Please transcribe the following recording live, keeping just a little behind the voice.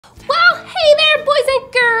Well, hey there, boys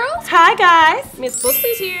and girls. Hi, guys. Miss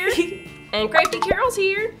Booksy's here, and Crafty Carol's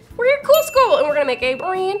here. We're here at Cool School, and we're gonna make a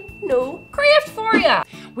brand new craft for ya.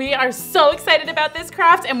 We are so excited about this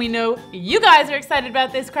craft, and we know you guys are excited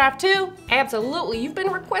about this craft too. Absolutely, you've been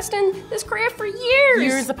requesting this craft for years.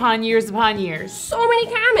 Years upon years upon years. So many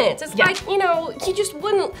comments. It's like, you know, you just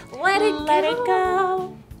wouldn't let it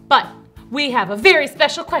go. But we have a very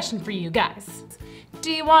special question for you guys. Do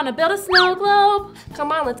you want to build a snow globe?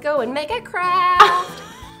 Come on, let's go and make a craft.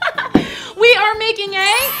 We are making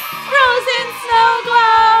a frozen snow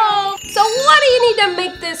globe. So what do you need to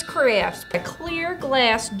make this craft? A clear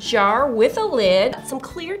glass jar with a lid, some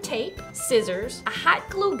clear tape, scissors, a hot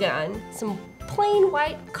glue gun, some plain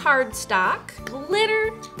white cardstock,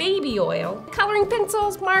 glitter, baby oil, coloring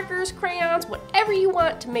pencils, markers, crayons, whatever you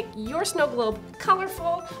want to make your snow globe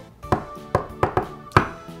colorful.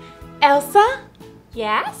 Elsa?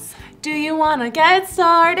 Yes? Do you want to get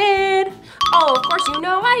started? Oh, of course, you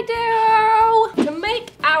know I do. To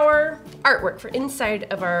make our artwork for inside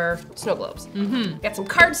of our snow globes. Got some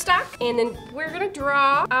cardstock, and then we're gonna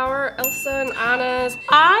draw our Elsa and Anna's.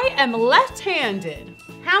 I am left-handed.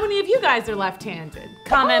 How many of you guys are left-handed?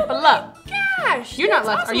 Comment below. Gosh, You're not that's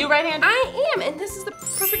left. awesome. Are you right-handed? I am, and this is the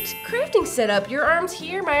perfect crafting setup. Your arm's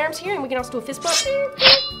here, my arm's here, and we can also do a fist bump.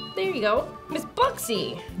 There you go. Miss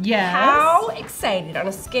Booksy. Yes. How excited on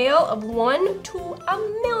a scale of 1 to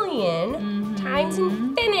 1,000,000 times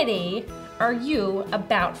infinity are you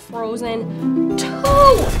about Frozen 2?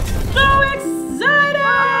 So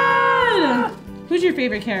excited! Who's your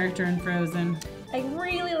favorite character in Frozen? I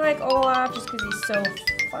really like Olaf just because he's so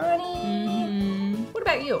funny. What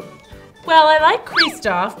about you? Well, I like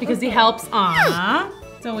Kristoff because he helps Anna.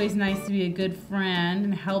 It's always nice to be a good friend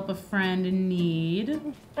and help a friend in need.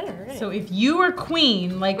 All right. So if you were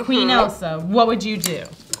queen, like Queen Elsa, what would you do?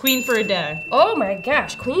 Queen for a day. Oh my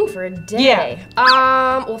gosh, queen for a day. Yeah.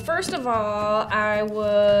 Well, first of all, I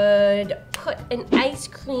would put an ice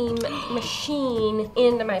cream machine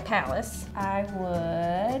into my palace. I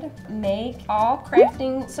would make all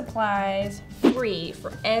crafting supplies free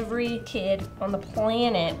for every kid on the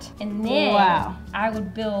planet. And then I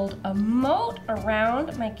would build a moat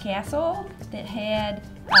around my castle that had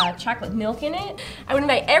chocolate milk in it. I would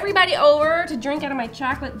invite everybody over to drink out of my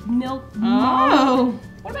chocolate milk moat.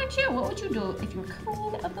 What about you? What would you do if you were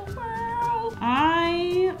queen of the world?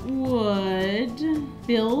 I would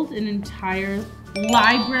build an entire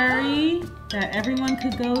library that everyone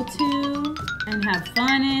could go to and have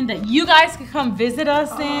fun in, that you guys could come visit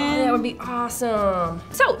us in. That would be awesome.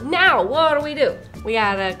 So now what do? We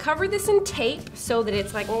gotta cover this in tape so that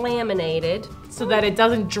it's like laminated. So that it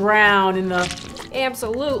doesn't drown in the...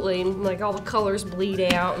 Absolutely, like all the colors bleed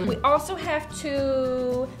out. And we also have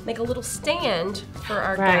to make a little stand for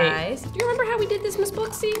our guys. Do you remember how we did this, Miss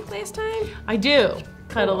Booksy, last time? I do.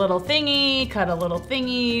 Cut a little thingy, cut a little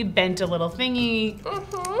thingy, bent a little thingy.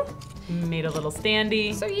 Made a little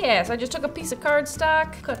standy. So yes, I just took a piece of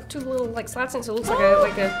cardstock, cut 2 little like slots in it so it looks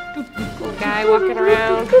like a little guy walking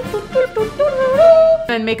around.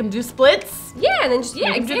 And make them do splits? Yeah, and then just,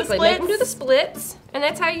 Make 'em do the Make them do the splits. splits, and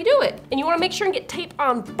that's how you do it. And you wanna make sure and get tape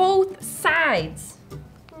on both sides.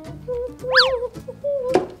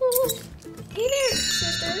 Hey there,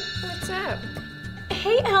 sister, what's up?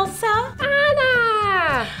 Hey, Elsa.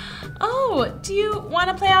 Anna! Oh, do you want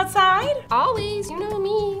to play outside? Always, you know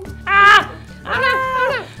me. Ah!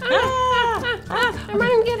 Anna! I'm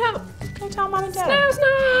running to get help. Go tell Mom and Dad.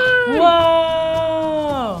 Snow!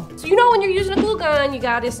 Whoa! So you know when you're using a glue gun, you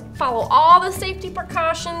gotta follow all the safety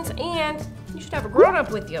precautions, and you should have a grown-up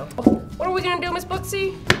with you. What are we gonna do, Miss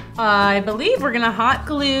Booksy? I believe we're gonna hot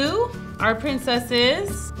glue our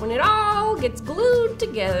princesses. When it all gets glued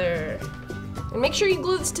together. And make sure you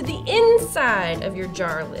glue this to the inside of your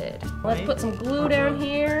jar lid. Let's put some glue down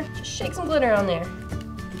here. Just shake some glitter on there.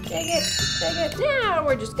 Shake it, shake it. Now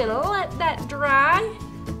we're just gonna let that dry.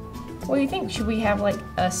 What do you think? Should we have like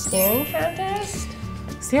a staring contest?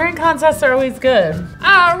 Staring contests are always good.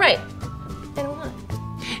 All right. And a 1.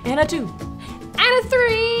 And a 2. And a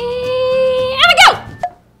 3. And a go!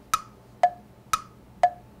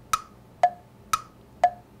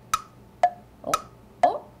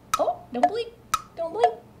 Don't blink. Don't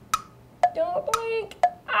blink. Don't blink.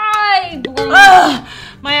 I blinked.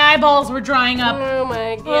 My eyeballs were drying up. Oh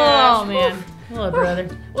my gosh. Oh man. Hello, brother.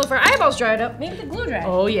 Well, if our eyeballs dried up, maybe the glue dried.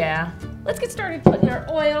 Oh yeah. Let's get started putting our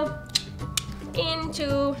oil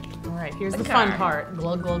into. All right, here's the car. fun part.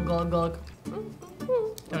 Glug, glug, glug, glug.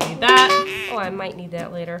 Don't need that. Oh, I might need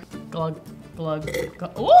that later. Glug, glug,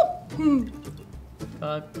 glug. Ooh!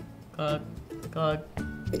 Glug, glug, glug.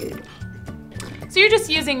 So you're just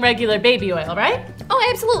using regular baby oil, right? Oh,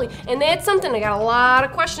 absolutely. And that's something, I got a lot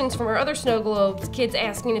of questions from our other snow globes. Kids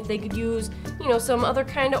asking if they could use, you know, some other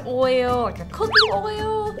kind of oil, like a cooking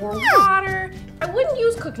oil or water. I wouldn't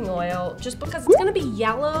use cooking oil just because it's gonna be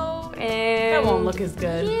yellow and That won't look as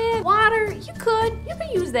good. Yeah, water, you could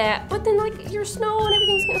use that, but then like your snow and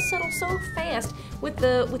everything's gonna settle so fast. With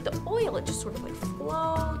the oil, it just sort of like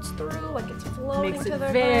floats through, like it's floating Makes to it the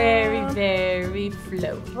very, ground. very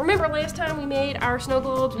float. Remember last time we made our snow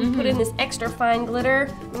globes, we put in this extra fine glitter?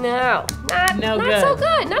 No, not so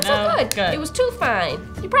good, not so good. It was too fine.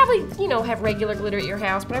 You probably, you know, have regular glitter at your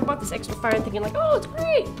house, but I bought this extra fine thinking like, oh, it's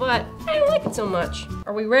great, but I don't like it so much.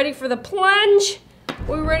 Are we ready for the plunge?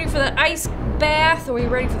 Are we ready for the ice bath? Are we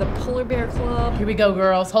ready for the polar bear club? Here we go,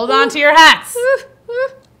 girls. Hold on to your hats.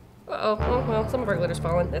 Uh-oh, oh, well, some of our glitter's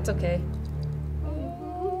falling. That's okay.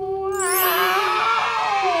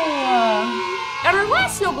 On our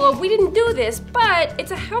last snow globe, we didn't do this, but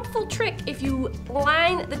it's a helpful trick if you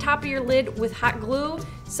line the top of your lid with hot glue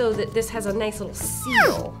so that this has a nice little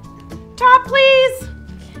seal. Top, please.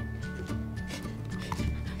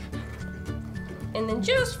 And then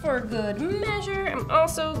just for good measure, I'm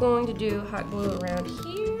also going to do hot glue around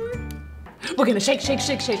here. We're gonna shake, shake,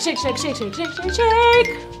 shake, shake, shake, shake, shake, shake, shake, shake,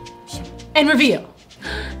 shake. And reveal.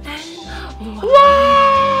 Wow,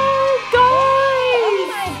 guys! Oh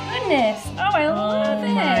my goodness. Oh, I love it.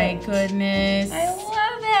 Oh my goodness. I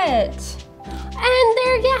love it. And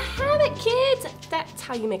there you have it, kids. That's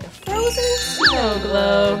how you make a frozen snow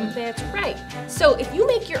globe. That's right. So if you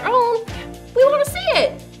make your own, we want to see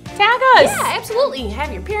it. Tag us. Yeah, absolutely.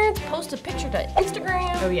 Have your parents post a picture to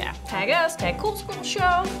Instagram. Oh yeah. Tag us, tag Cool School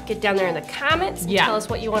Show. Get down there in the comments and tell us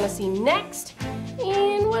what you want to see next.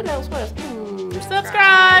 And what else?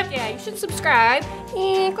 Subscribe. Yeah, you should subscribe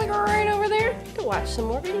and click right over there to watch some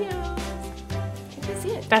more videos. That's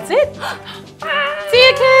it. That's it. Bye. See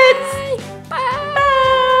you, kids. Bye. Bye.